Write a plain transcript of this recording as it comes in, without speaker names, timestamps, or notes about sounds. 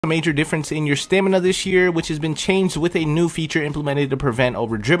A major difference in your stamina this year, which has been changed with a new feature implemented to prevent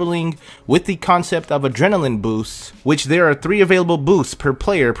over dribbling with the concept of adrenaline boosts, which there are 3 available boosts per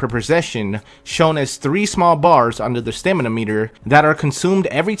player per possession, shown as 3 small bars under the stamina meter that are consumed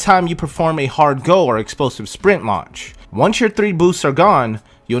every time you perform a hard go or explosive sprint launch. Once your 3 boosts are gone,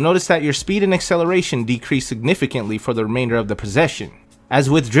 you'll notice that your speed and acceleration decrease significantly for the remainder of the possession. As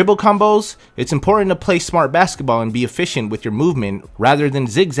with dribble combos, it's important to play smart basketball and be efficient with your movement rather than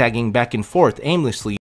zigzagging back and forth aimlessly.